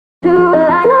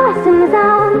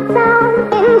You believe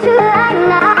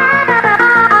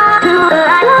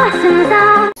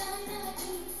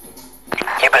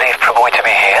Priboi to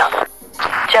be here?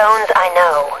 Jones, I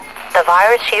know. The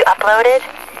virus you uploaded,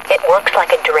 it works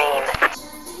like a dream.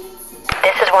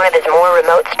 This is one of his more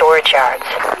remote storage yards.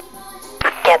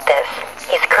 Get this,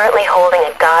 he's currently holding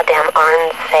a goddamn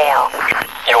arms sale.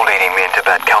 You're leading me into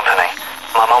bad company.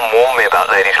 My mum warned me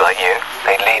about ladies like you.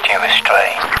 They lead you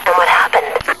astray. And what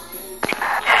happened?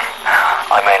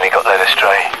 I mainly got led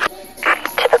astray.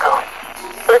 Typical.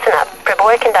 Listen up,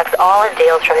 Priboi conducts all his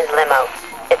deals from his limo.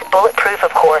 It's bulletproof,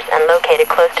 of course, and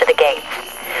located close to the gates.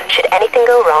 Should anything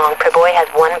go wrong, Priboi has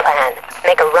one plan.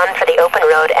 Make a run for the open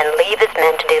road and leave his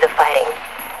men to do the fighting.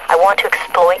 I want to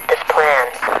exploit this plan.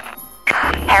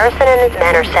 Harrison and his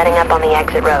men are setting up on the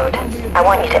exit road. I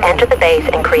want you to enter the base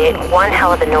and create one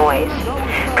hell of a noise.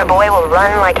 Priboi will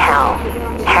run like hell.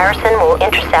 Harrison will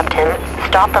intercept him,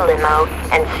 stop the limo,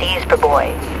 and seize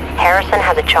Priboi. Harrison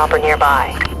has a chopper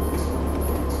nearby.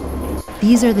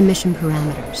 These are the mission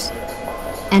parameters.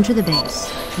 Enter the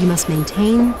base. You must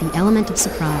maintain the element of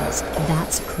surprise.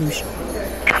 That's crucial.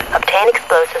 Obtain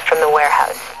explosives from the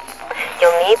warehouse.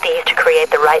 You'll need these to create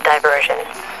the right diversion.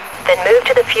 Then move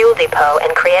to the fuel depot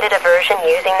and create a diversion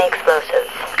using the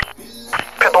explosives.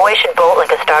 Priboi should bolt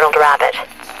like a startled rabbit.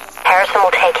 Harrison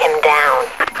will take him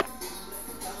down.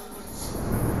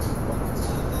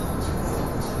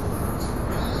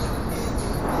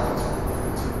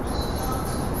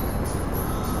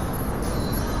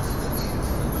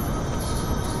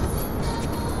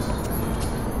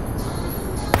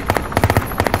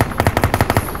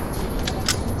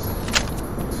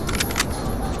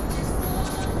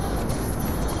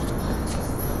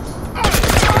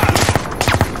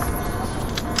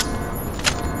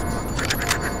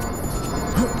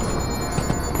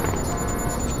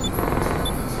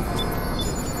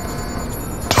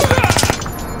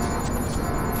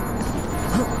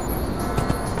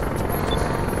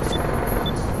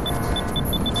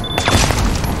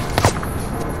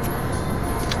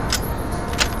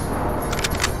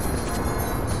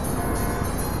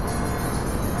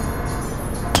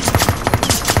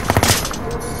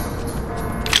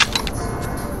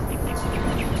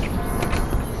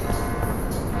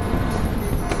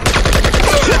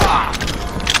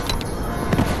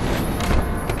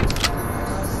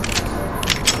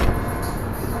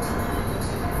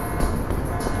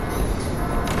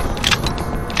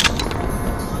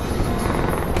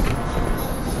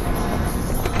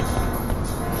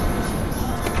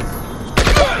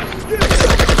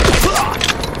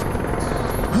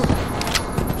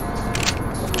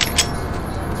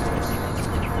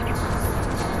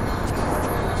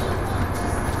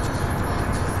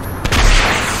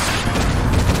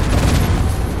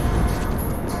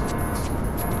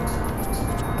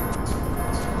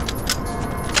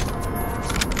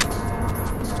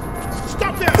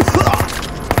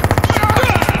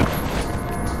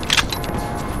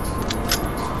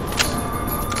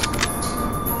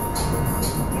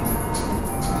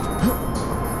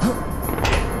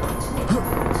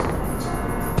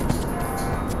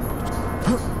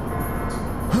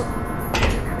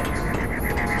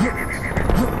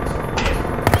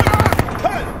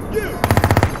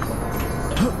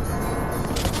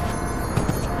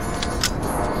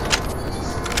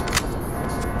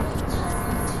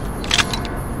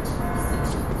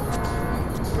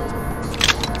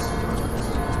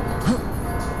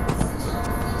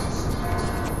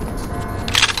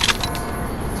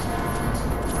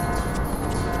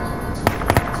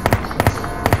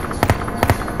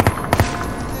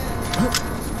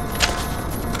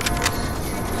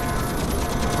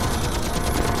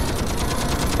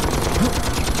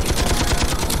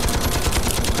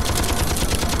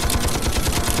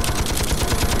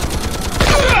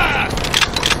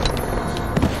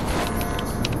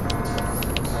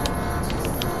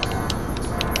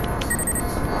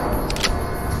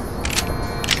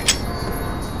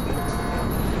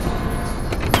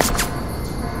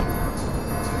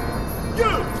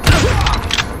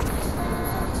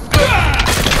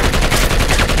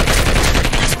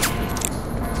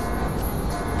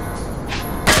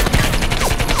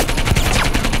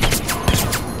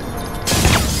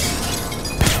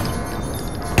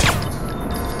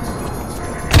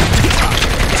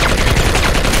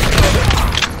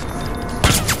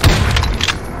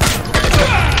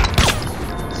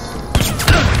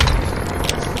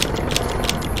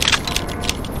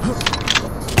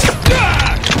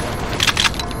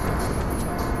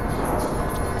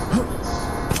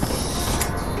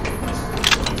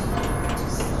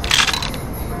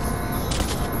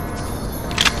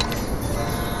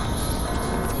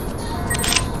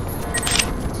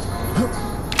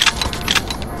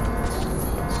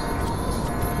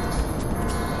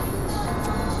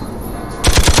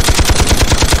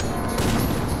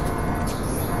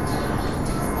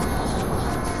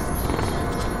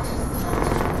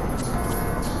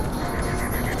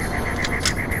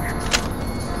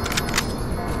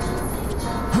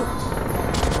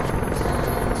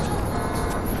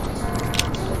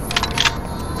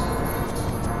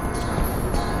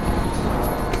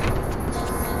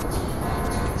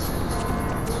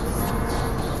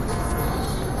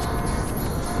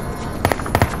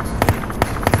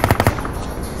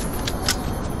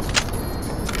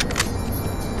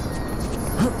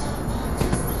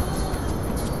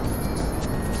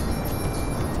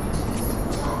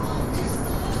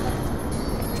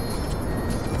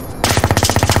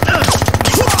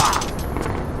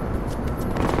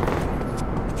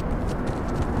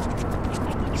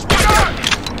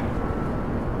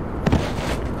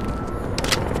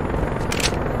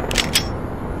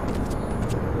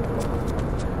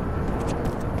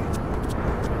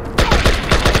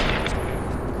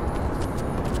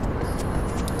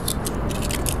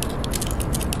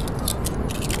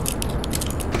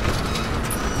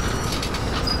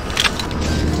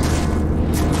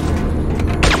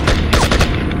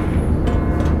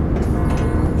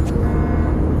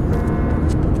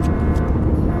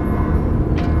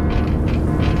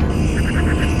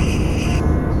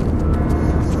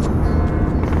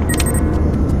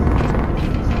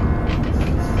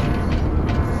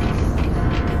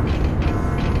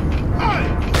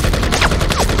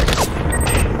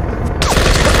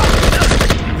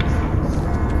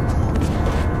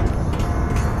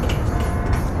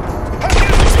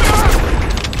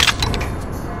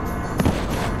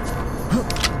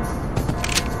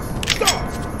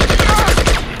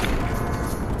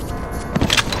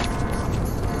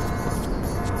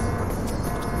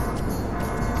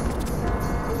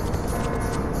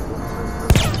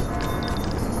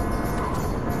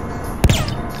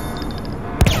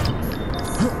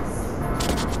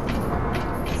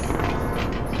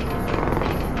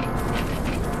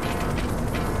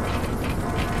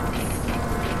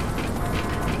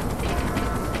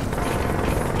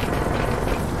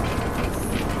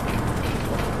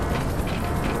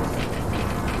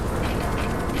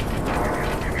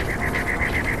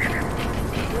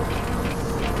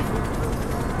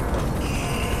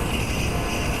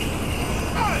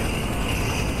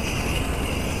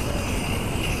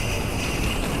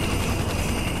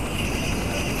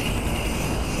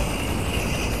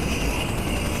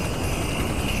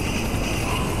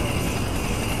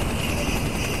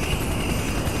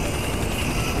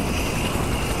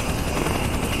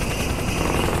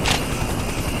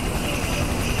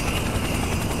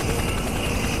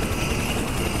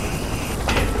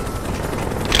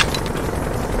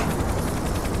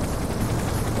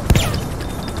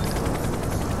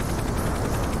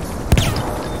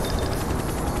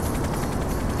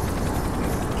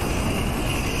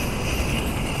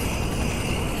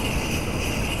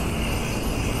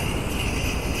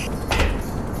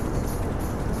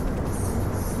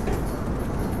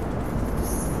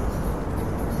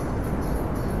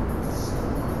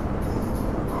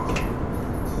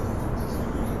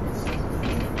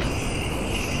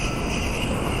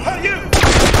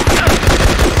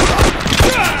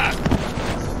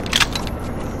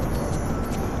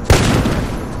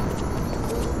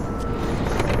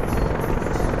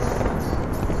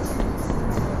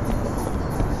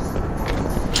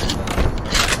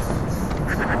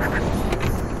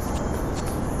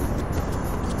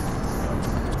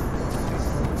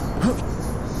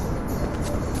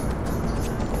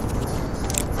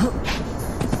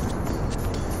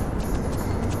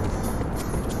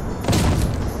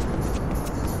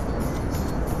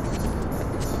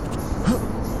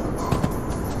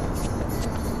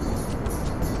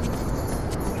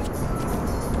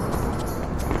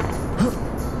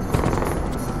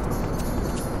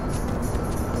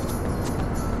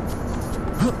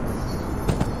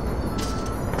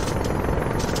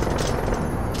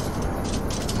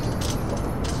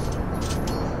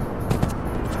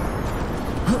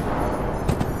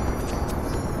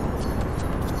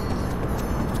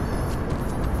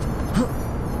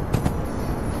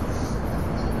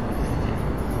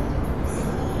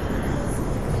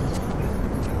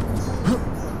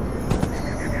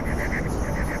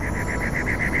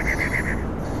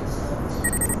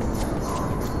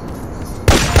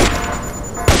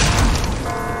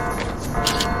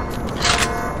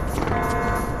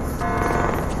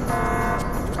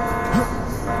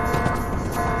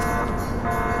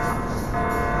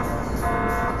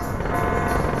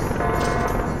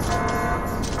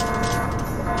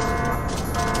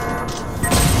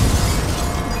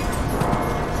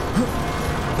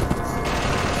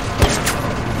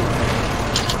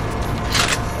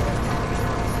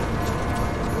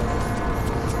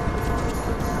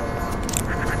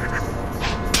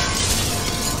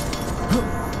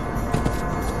 Oh.